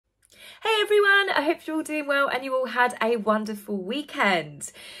Hey everyone, I hope you're all doing well and you all had a wonderful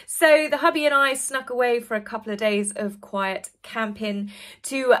weekend. So the hubby and I snuck away for a couple of days of quiet camping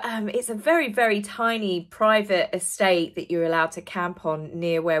to, it's a very, very tiny private estate that you're allowed to camp on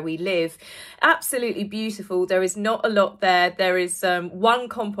near where we live. Absolutely beautiful. There is not a lot there. There is one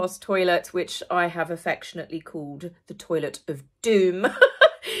compost toilet, which I have affectionately called the toilet of doom.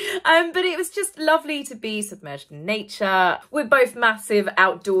 But it was just lovely to be submerged in nature. We're both massive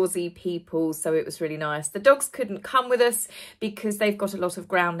outdoorsy people, so it was really nice. The dogs couldn't come with us because they've got a lot of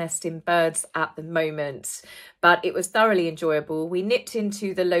ground nesting birds at the moment, but it was thoroughly enjoyable. We nipped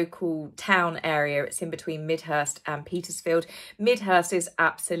into the local town area. It's in between Midhurst and Petersfield. Midhurst is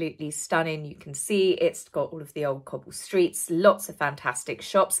absolutely stunning. You can see it's got all of the old cobble streets, lots of fantastic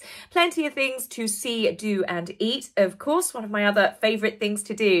shops, plenty of things to see, do and eat. Of course, one of my other favourite things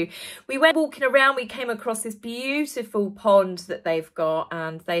to do. We went walking around, we came across this beautiful pond that they've got,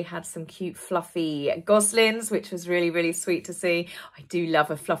 and they had some cute fluffy goslings, which was really, really sweet to see. I do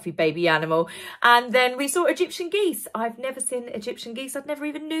love a fluffy baby animal. And then we saw Egyptian geese. I've never seen Egyptian geese. I'd never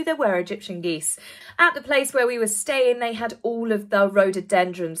even knew there were Egyptian geese. At the place where we were staying, they had all of the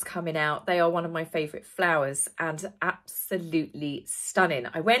rhododendrons coming out. They are one of my favourite flowers and absolutely stunning.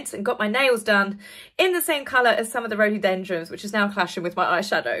 I went and got my nails done in the same colour as some of the rhododendrons, which is now clashing with my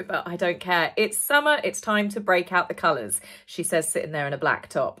eyeshadow, but I don't care. It's summer, it's time to break out the colours, she says, sitting there in a black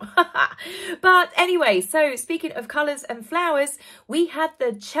top. But anyway, so speaking of colours and flowers, we had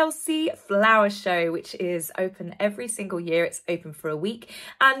the Chelsea Flower Show, which is open every single year. It's open for a week,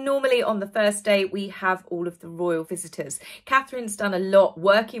 and normally on the first day we have all of the royal visitors. Catherine's done a lot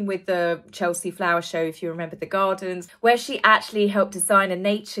working with the Chelsea Flower Show, if you remember the gardens, where she actually helped design a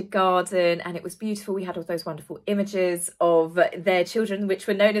nature garden, and it was beautiful. We had all those wonderful images of their children, which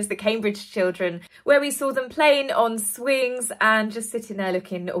were known as the Cambridge children, where we saw them playing on swings and just sitting there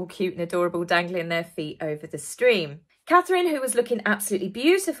looking all cute and adorable, dangling their feet over the stream. Catherine, who was looking absolutely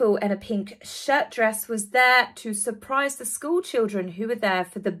beautiful in a pink shirt dress, was there to surprise the school children who were there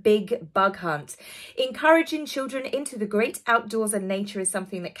for the big bug hunt. Encouraging children into the great outdoors and nature is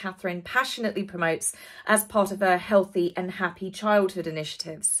something that Catherine passionately promotes as part of her Healthy and Happy Childhood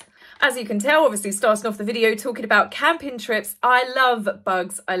initiatives. As you can tell, obviously starting off the video talking about camping trips, I love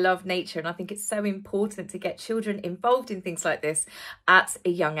bugs, I love nature, and I think it's so important to get children involved in things like this at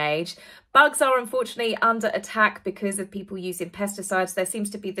a young age. Bugs are unfortunately under attack because of people using pesticides. There seems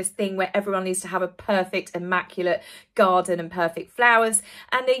to be this thing where everyone needs to have a perfect, immaculate garden and perfect flowers,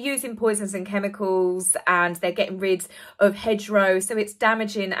 and they're using poisons and chemicals, and they're getting rid of hedgerow, so it's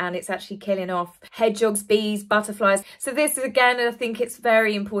damaging and it's actually killing off hedgehogs, bees, butterflies. So this is, again, I think it's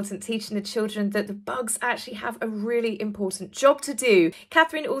very important teaching the children that the bugs actually have a really important job to do.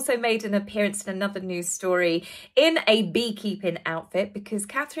 Catherine also made an appearance in another news story in a beekeeping outfit because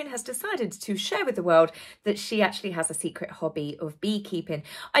Catherine has decided to share with the world that she actually has a secret hobby of beekeeping.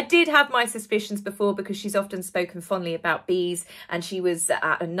 I did have my suspicions before because she's often spoken fondly about bees, and she was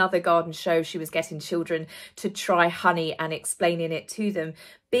at another garden show. She was getting children to try honey and explaining it to them.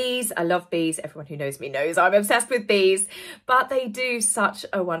 Bees, I love bees. Everyone who knows me knows I'm obsessed with bees, but they do such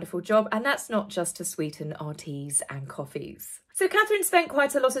a wonderful job, and that's not just to sweeten our teas and coffees. So Catherine spent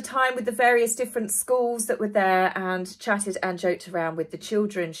quite a lot of time with the various different schools that were there and chatted and joked around with the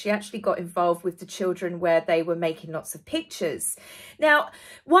children. She actually got involved with the children where they were making lots of pictures. Now,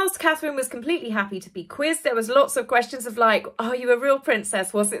 whilst Catherine was completely happy to be quizzed, there was lots of questions of like, are you a real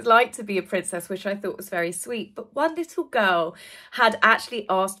princess? What's it like to be a princess? Which I thought was very sweet. But one little girl had actually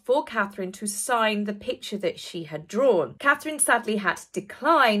asked for Catherine to sign the picture that she had drawn. Catherine sadly had to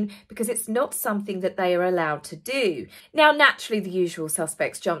decline because it's not something that they are allowed to do. Now, naturally, the usual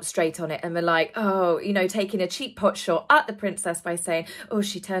suspects jumped straight on it and were like, oh, you know, taking a cheap pot shot at the princess by saying, oh,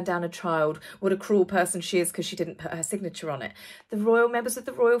 she turned down a child. What a cruel person she is because she didn't put her signature on it. The royal members of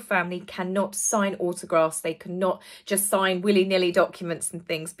the royal family cannot sign autographs. They cannot just sign willy-nilly documents and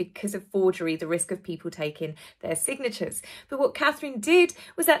things because of forgery, the risk of people taking their signatures. But what Catherine did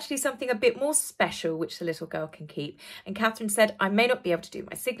was actually something a bit more special, which the little girl can keep. And Catherine said, I may not be able to do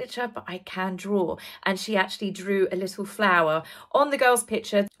my signature, but I can draw. And she actually drew a little flower on the girl's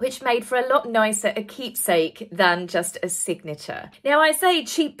picture, which made for a lot nicer a keepsake than just a signature. Now, I say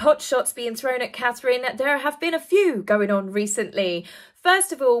cheap pot shots being thrown at Catherine. There have been a few going on recently.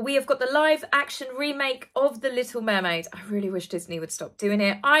 First of all, we have got the live action remake of The Little Mermaid. I really wish Disney would stop doing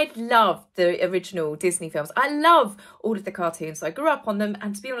it. I love the original Disney films. I love all of the cartoons. I grew up on them,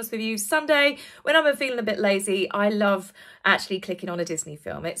 and to be honest with you, Sunday, when I'm feeling a bit lazy, I love actually clicking on a Disney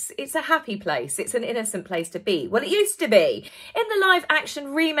film. It's a happy place. It's an innocent place to be. Well, it used to be. In the live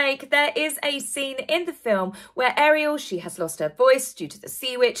action remake, there is a scene in the film where Ariel, she has lost her voice due to the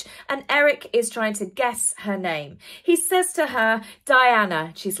sea witch, and Eric is trying to guess her name. He says to her, Diana.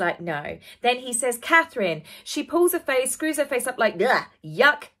 She's like, no. Then he says, Catherine. She pulls her face, screws her face up like,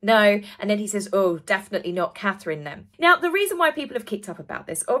 yuck, no. And then he says, oh, definitely not Catherine then. Now, the reason why people have kicked up about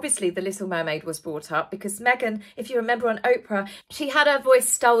this, obviously The Little Mermaid was brought up because Meghan, if you remember on Oprah, she had her voice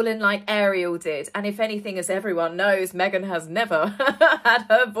stolen like Ariel did. And if anything, as everyone knows, Meghan has never had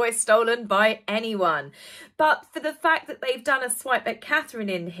her voice stolen by anyone. But for the fact that they've done a swipe at Catherine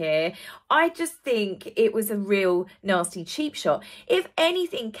in here, I just think it was a real nasty cheap shot. If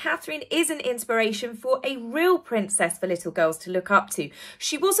anything, Catherine is an inspiration for a real princess for little girls to look up to.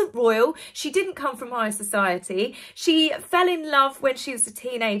 She wasn't royal. She didn't come from high society. She fell in love when she was a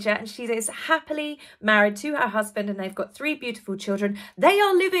teenager, and she is happily married to her husband, and they've got 3 beautiful children. They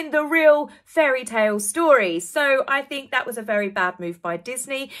are living the real fairy tale story. So I think that was a very bad move by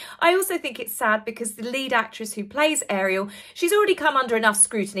Disney. I also think it's sad because the lead actress who plays Ariel, she's already come under enough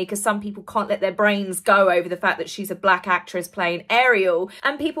scrutiny because some people can't let their brains go over the fact that she's a black actress playing Ariel,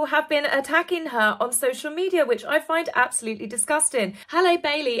 and people have been attacking her on social media, which I find absolutely disgusting. Halle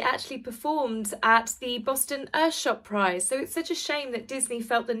Bailey actually performed at the Boston Earthshot Prize, so it's such a shame that Disney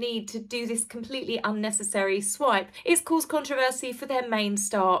felt the need to do this completely unnecessary swipe. It's caused controversy for their main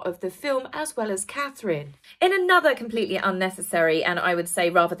star of the film as well as Catherine. In another completely unnecessary, and I would say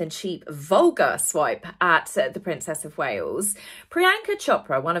rather than cheap, vulgar swipe at the Princess of Wales, Priyanka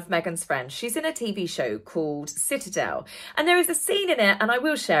Chopra, one of Meghan's friends, she's in a TV show called Citadel, and there is a scene in it, and I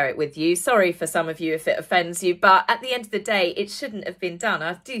will share it with you. Sorry for some of you if it offends you, but at the end of the day, it shouldn't have been done.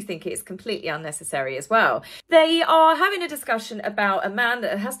 I do think it's completely unnecessary as well. They are having a discussion about a man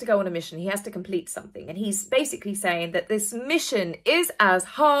that has to go on a mission. He has to complete something, and he's basically saying that this mission is as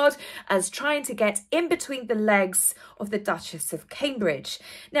hard as trying to get in between the legs of the Duchess of Cambridge.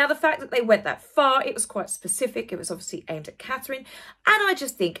 Now, the fact that they went that far, it was quite specific. It was obviously aimed at Catherine, and I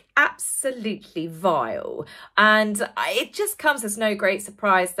just think absolutely vile. And it just comes as no great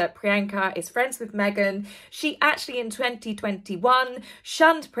surprise that Priyanka is friends with Meghan. She actually in 2021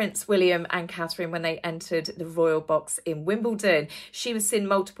 shunned Prince William and Catherine when they entered the royal box in Wimbledon. She was seen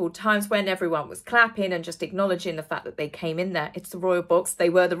multiple times when everyone was clapping and just acknowledging the fact that they came in there. It's the royal box. They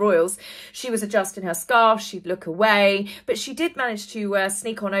were the royals. She was adjusting her scarf. She'd look away, but she did manage to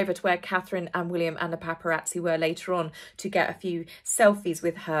sneak on over to where Catherine and William and the paparazzi were later on to get a few selfies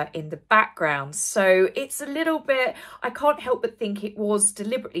with her in the background. So it's a little bit, I can't help but think it was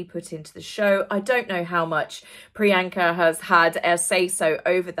deliberately put into the show. I don't know how much Priyanka has had a say-so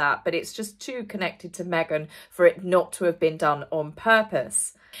over that, but it's just too connected to Meghan for it not to have been done on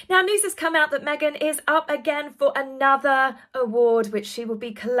purpose. Now, news has come out that Meghan is up again for another award, which she will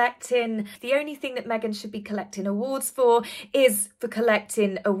be collecting. The only thing that Meghan should be collecting awards for is for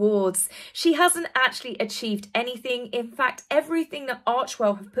collecting awards. She hasn't actually achieved anything. In fact, everything that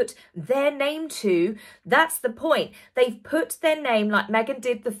Archewell have put their name to, that's the point. They've put their name, like Meghan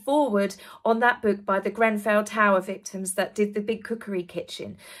did the foreword on that book by the Grenfell Tower victims that did the big cookery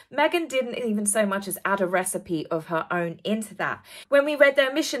kitchen. Meghan didn't even so much as add a recipe of her own into that. When we read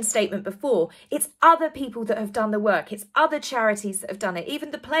their mission statement before, it's other people that have done the work. It's other charities that have done it. Even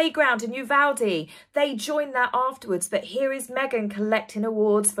the playground in Uvalde, they joined that afterwards. But here is Meghan collecting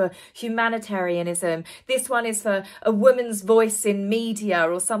awards for humanitarianism. This one is for a woman's voice in media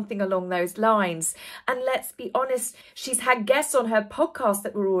or something along those lines. And let's be honest, she's had guests on her podcast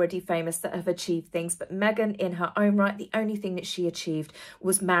that were already famous that have achieved things. But Meghan, in her own right, the only thing that she achieved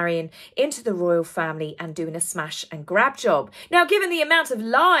was marrying into the royal family and doing a smash and grab job. Now, given the amount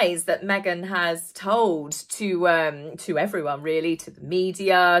of lies that Meghan has told to everyone, really, to the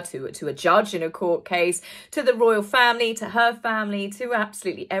media, to a judge in a court case, to the royal family, to her family, to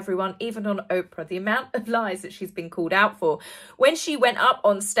absolutely everyone, even on Oprah, the amount of lies that she's been called out for. When she went up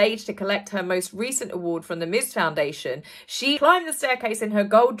on stage to collect her most recent award from the Ms. Foundation, she climbed the staircase in her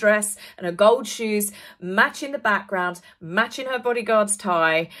gold dress and her gold shoes, matching the background, matching her bodyguard's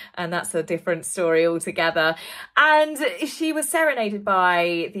tie, and that's a different story altogether. And she was serenaded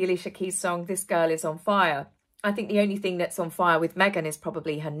by the Alicia Keys song, This Girl Is on Fire. I think the only thing that's on fire with Meghan is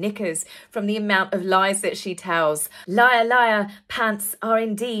probably her knickers from the amount of lies that she tells. Liar, liar, pants are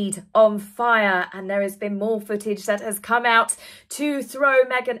indeed on fire. And there has been more footage that has come out to throw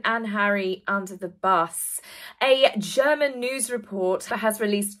Meghan and Harry under the bus. A German news report has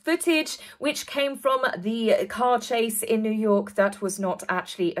released footage which came from the car chase in New York that was not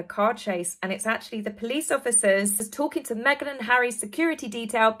actually a car chase. And it's actually the police officers talking to Meghan and Harry's security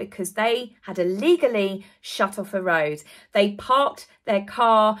detail because they had illegally shut off a road. They parked their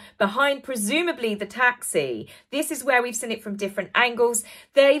car behind presumably the taxi. This is where we've seen it from different angles.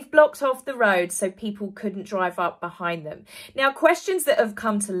 They've blocked off the road so people couldn't drive up behind them. Now, questions that have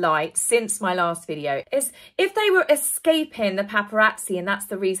come to light since my last video is if they were escaping the paparazzi and that's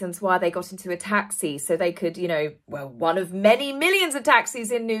the reasons why they got into a taxi so they could, you know, well, one of many millions of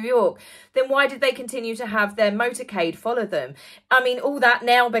taxis in New York, then why did they continue to have their motorcade follow them? I mean, all that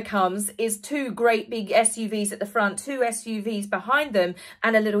now becomes is two great big SUVs at the front, two SUVs behind them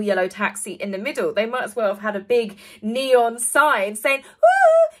and a little yellow taxi in the middle. They might as well have had a big neon sign saying,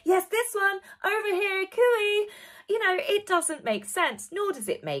 woo, yes, this one over here, cooey. You know, it doesn't make sense, nor does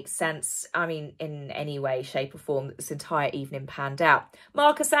it make sense, I mean, in any way, shape or form that this entire evening panned out.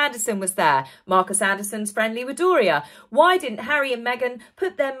 Marcus Anderson was there. Marcus Anderson's friendly with Doria. Why didn't Harry and Meghan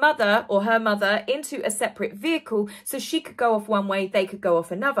put their mother or her mother into a separate vehicle so she could go off one way, they could go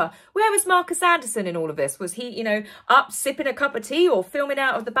off another? Where was Marcus Anderson in all of this? Was he, you know, up sipping a cup of tea or filming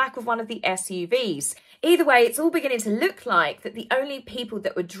out of the back of one of the SUVs? Either way, it's all beginning to look like that the only people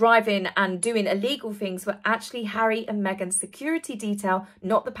that were driving and doing illegal things were actually Harry and Meghan's security detail,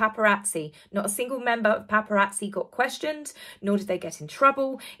 not the paparazzi. Not a single member of paparazzi got questioned, nor did they get in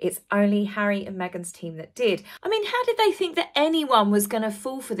trouble. It's only Harry and Meghan's team that did. I mean, how did they think that anyone was going to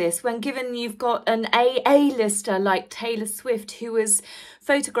fall for this when given you've got an A-lister like Taylor Swift who was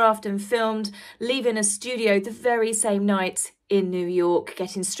photographed and filmed leaving a studio the very same night in New York,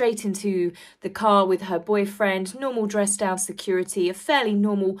 getting straight into the car with her boyfriend, normal dress down security, a fairly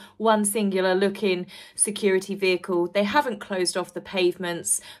normal one singular looking security vehicle. They haven't closed off the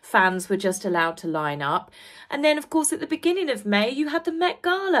pavements. Fans were just allowed to line up. And then, of course, at the beginning of May, you had the Met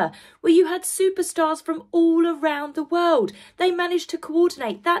Gala, where you had superstars from all around the world. They managed to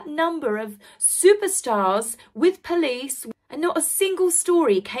coordinate that number of superstars with police, and not a single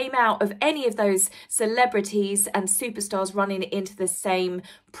story came out of any of those celebrities and superstars running into the same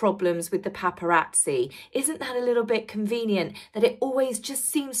problems with the paparazzi. Isn't that a little bit convenient that it always just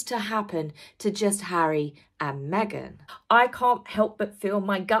seems to happen to just Harry and Meghan? I can't help but feel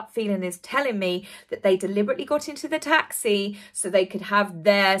my gut feeling is telling me that they deliberately got into the taxi so they could have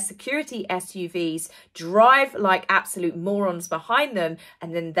their security SUVs drive like absolute morons behind them,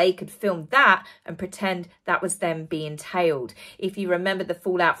 and then they could film that and pretend that was them being tailed. If you remember the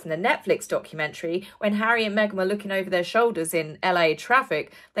fallout from the Netflix documentary, when Harry and Meghan were looking over their shoulders in LA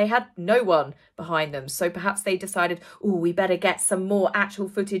traffic, they had no one behind them. So perhaps they decided, oh, we better get some more actual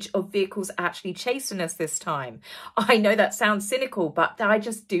footage of vehicles actually chasing us this time. I know that sounds cynical, but I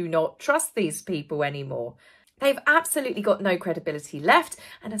just do not trust these people anymore. They've absolutely got no credibility left.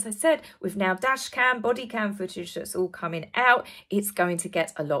 And as I said, with now dash cam, body cam footage that's all coming out, it's going to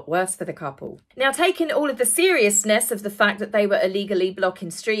get a lot worse for the couple. Now, taking all of the seriousness of the fact that they were illegally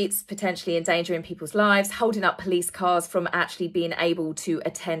blocking streets, potentially endangering people's lives, holding up police cars from actually being able to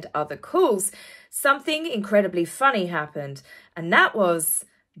attend other calls, something incredibly funny happened. And that was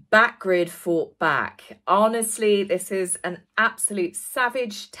Backgrid fought back. Honestly, this is an absolute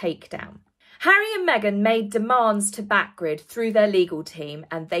savage takedown. Harry and Meghan made demands to Backgrid through their legal team,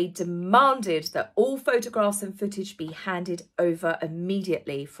 and they demanded that all photographs and footage be handed over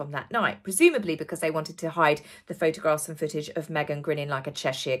immediately from that night, presumably because they wanted to hide the photographs and footage of Meghan grinning like a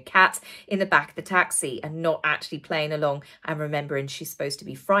Cheshire cat in the back of the taxi and not actually playing along and remembering she's supposed to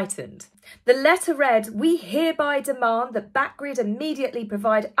be frightened. The letter read, "We hereby demand that Backgrid immediately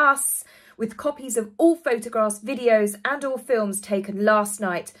provide us with copies of all photographs, videos and or films taken last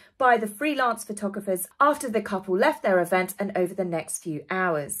night by the freelance photographers after the couple left their event and over the next few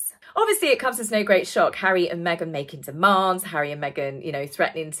hours." Obviously, it comes as no great shock. Harry and Meghan making demands, Harry and Meghan, you know,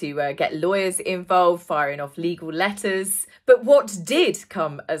 threatening to get lawyers involved, firing off legal letters. But what did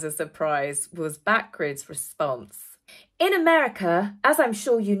come as a surprise was Backgrid's response. In America, as I'm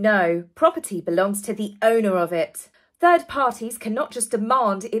sure you know, property belongs to the owner of it. Third parties cannot just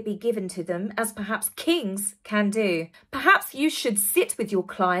demand it be given to them, as perhaps kings can do. Perhaps you should sit with your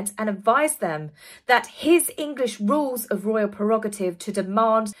client and advise them that his English rules of royal prerogative to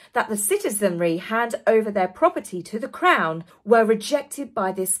demand that the citizenry hand over their property to the crown were rejected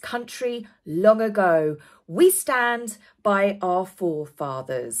by this country long ago. We stand by our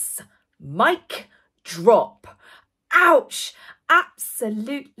forefathers. Mic drop. Ouch!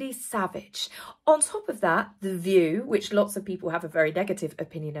 Absolutely savage. On top of that, The View, which lots of people have a very negative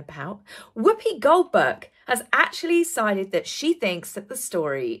opinion about, Whoopi Goldberg has actually decided that she thinks that the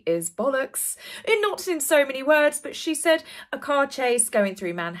story is bollocks. Not in so many words, but she said a car chase going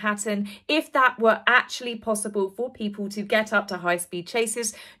through Manhattan, if that were actually possible for people to get up to high-speed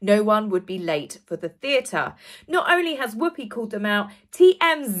chases, no one would be late for the theatre. Not only has Whoopi called them out,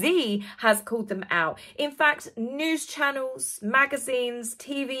 TMZ has called them out. In fact, news channels, magazines,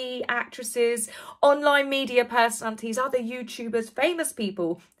 TV actresses, online media personalities, other YouTubers, famous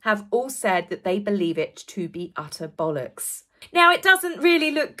people have all said that they believe it to be utter bollocks. Now, it doesn't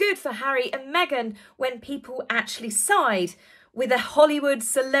really look good for Harry and Meghan when people actually side with a Hollywood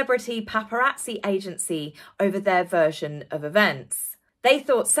celebrity paparazzi agency over their version of events. They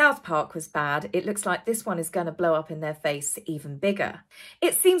thought South Park was bad. It looks like this one is going to blow up in their face even bigger.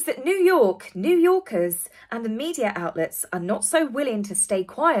 It seems that New Yorkers and the media outlets are not so willing to stay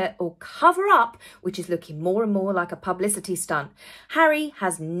quiet or cover up, which is looking more and more like a publicity stunt. Harry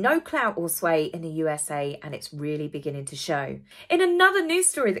has no clout or sway in the USA, and it's really beginning to show. In another news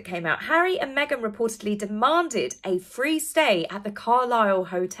story that came out, Harry and Meghan reportedly demanded a free stay at the Carlisle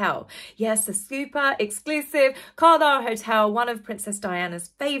Hotel. Yes, the super exclusive Carlisle Hotel, one of Princess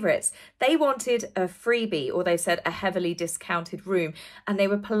Diana's favourites. They wanted a freebie, or they said a heavily discounted room, and they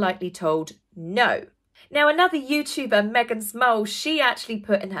were politely told no. Now, another YouTuber, Meghan's Mole, she actually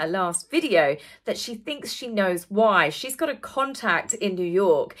put in her last video that she thinks she knows why. She's got a contact in New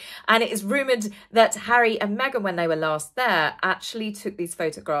York, and it is rumoured that Harry and Meghan, when they were last there, actually took these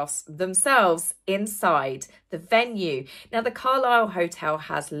photographs themselves inside the venue. Now, the Carlisle Hotel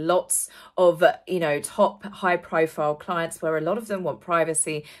has lots of, top high-profile clients where a lot of them want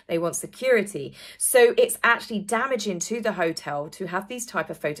privacy, they want security. So it's actually damaging to the hotel to have these type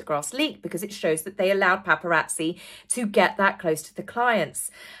of photographs leaked, because it shows that they allowed paparazzi to get that close to the clients.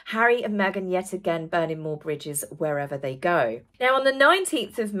 Harry and Meghan yet again burning more bridges wherever they go. Now, on the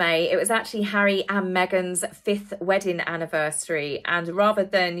 19th of May, it was actually Harry and Meghan's 5th wedding anniversary, and rather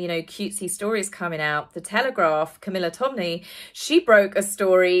than, cutesy stories coming out, the Telegraph, Camilla Tomney, she broke a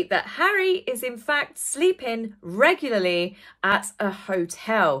story that Harry is in fact sleeping regularly at a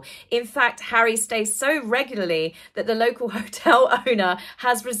hotel. In fact, Harry stays so regularly that the local hotel owner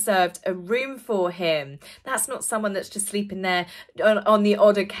has reserved a room for him. That's not someone that's just sleeping there on the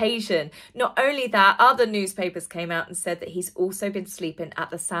odd occasion. Not only that, other newspapers came out and said that he's also been sleeping at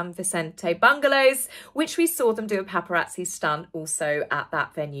the San Vicente bungalows, which we saw them do a paparazzi stunt also at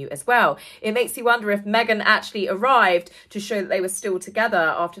that venue as well. It makes you wonder if Meghan actually arrived to show that they were still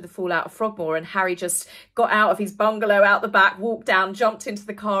together after the fallout of Frogmore, and Harry just got out of his bungalow out the back, walked down, jumped into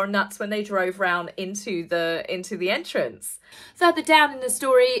the car, and that's when they drove round into the entrance. Further down in the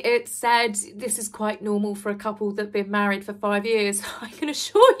story, it said this is quite normal for a couple that have been married for 5 years. I can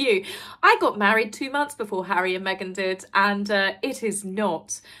assure you, I got married 2 months before Harry and Meghan did, and it is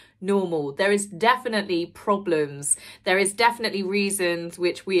not normal. There is definitely problems. There is definitely reasons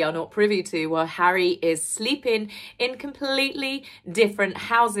which we are not privy to why Harry is sleeping in completely different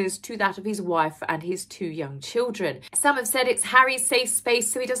houses to that of his wife and his 2 young children. Some have said it's Harry's safe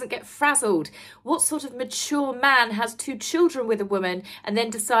space so he doesn't get frazzled. What sort of mature man has 2 children with a woman and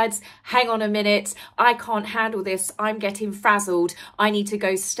then decides, hang on a minute, I can't handle this, I'm getting frazzled, I need to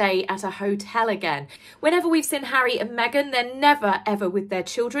go stay at a hotel again? Whenever we've seen Harry and Meghan, they're never ever with their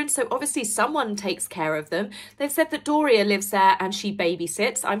children, so obviously someone takes care of them. They've said that Doria lives there and she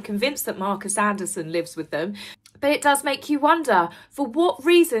babysits. I'm convinced that Marcus Anderson lives with them. But it does make you wonder, for what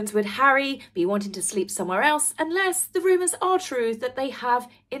reasons would Harry be wanting to sleep somewhere else unless the rumours are true that they have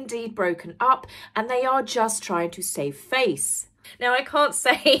indeed broken up and they are just trying to save face? Now, I can't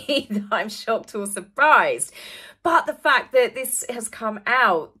say that I'm shocked or surprised, but the fact that this has come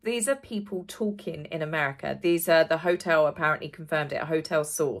out, these are people talking in America. These are, the hotel apparently confirmed it, a hotel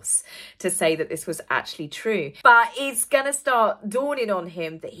source, to say that this was actually true. But it's going to start dawning on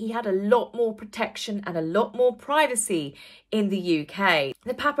him that he had a lot more protection and a lot more privacy in the UK.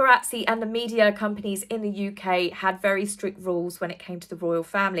 The paparazzi and the media companies in the UK had very strict rules when it came to the royal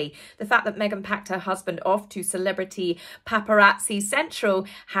family. The fact that Meghan packed her husband off to celebrity paparazzi central,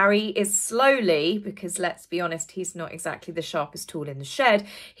 Harry is slowly, because let's be honest, he's not exactly the sharpest tool in the shed,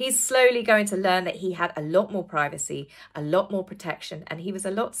 he's slowly going to learn that he had a lot more privacy, a lot more protection, and he was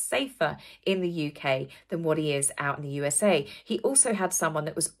a lot safer in the UK than what he is out in the USA. He also had someone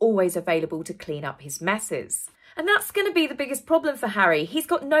that was always available to clean up his messes. And that's going to be the biggest problem for Harry. He's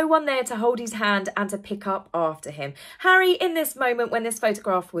got no one there to hold his hand and to pick up after him. Harry, in this moment when this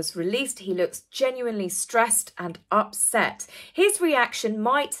photograph was released, he looks genuinely stressed and upset. His reaction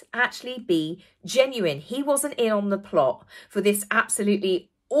might actually be genuine. He wasn't in on the plot for this absolutely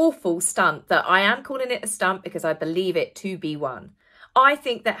awful stunt that I am calling it a stunt because I believe it to be one. I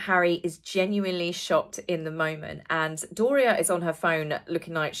think that Harry is genuinely shocked in the moment, and Doria is on her phone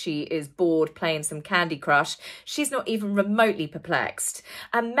looking like she is bored playing some Candy Crush. She's not even remotely perplexed.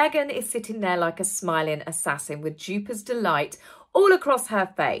 And Meghan is sitting there like a smiling assassin with Jupiter's delight all across her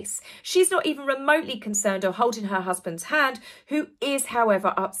face. She's not even remotely concerned or holding her husband's hand, who is,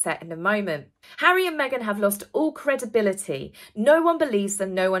 however, upset in the moment. Harry and Meghan have lost all credibility. No one believes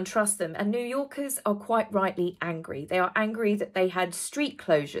them, no one trusts them, and New Yorkers are quite rightly angry. They are angry that they had street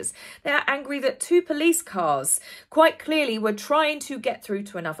closures. They are angry that 2 police cars quite clearly were trying to get through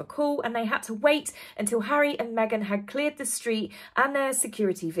to another call, and they had to wait until Harry and Meghan had cleared the street and their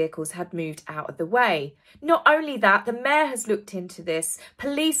security vehicles had moved out of the way. Not only that, the mayor has looked into this.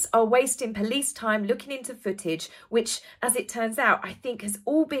 Police are wasting police time looking into footage, which, as it turns out, I think has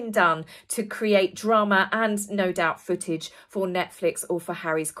all been done to create drama and no doubt footage for Netflix or for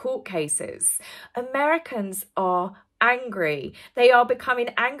Harry's court cases. Americans are angry. They are becoming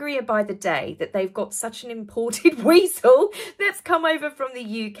angrier by the day that they've got such an imported weasel that's come over from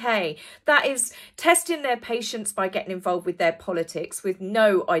the UK that is testing their patience by getting involved with their politics with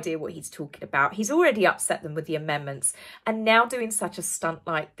no idea what he's talking about. He's already upset them with the amendments and now doing such a stunt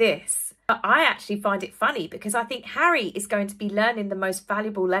like this. I actually find it funny because I think Harry is going to be learning the most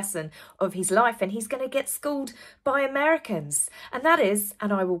valuable lesson of his life, and he's going to get schooled by Americans. And that is,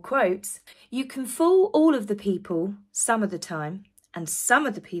 and I will quote, "You can fool all of the people some of the time, and some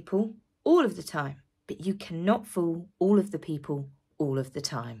of the people all of the time, but you cannot fool all of the people all of the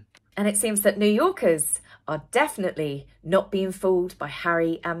time." And it seems that New Yorkers are definitely not being fooled by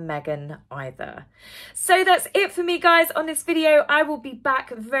Harry and Meghan either. So that's it for me, guys, on this video. I will be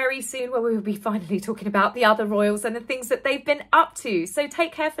back very soon where we will be finally talking about the other royals and the things that they've been up to. So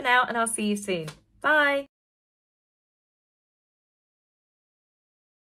take care for now, and I'll see you soon. Bye.